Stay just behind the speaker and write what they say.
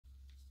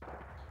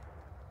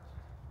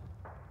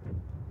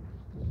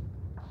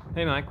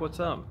Hey Mike, what's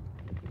up?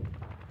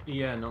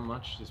 Yeah, not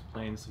much, just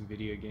playing some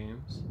video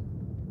games.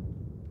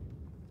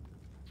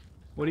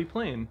 What are you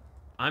playing?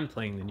 I'm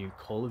playing the new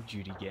Call of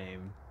Duty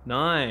game.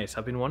 Nice,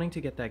 I've been wanting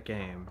to get that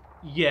game.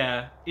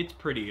 Yeah, it's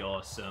pretty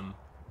awesome.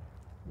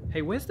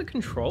 Hey, where's the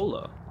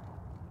controller?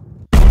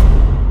 I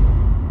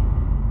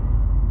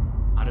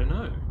don't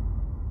know.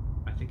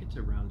 I think it's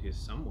around here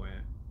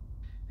somewhere.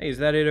 Hey, is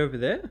that it over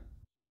there?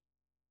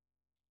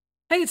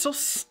 Hey, it's all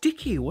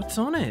sticky. What's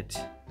on it?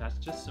 That's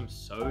just some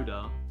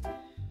soda.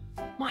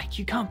 Mike,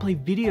 you can't play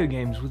video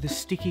games with a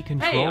sticky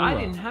controller. Hey, I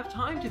didn't have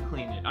time to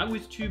clean it. I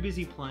was too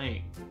busy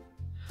playing.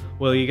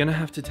 Well, you're gonna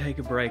have to take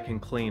a break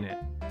and clean it.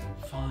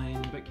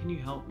 Fine, but can you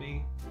help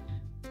me?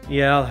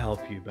 Yeah, I'll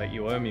help you, but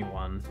you owe me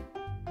one.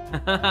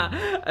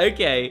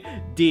 Okay,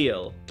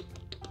 deal.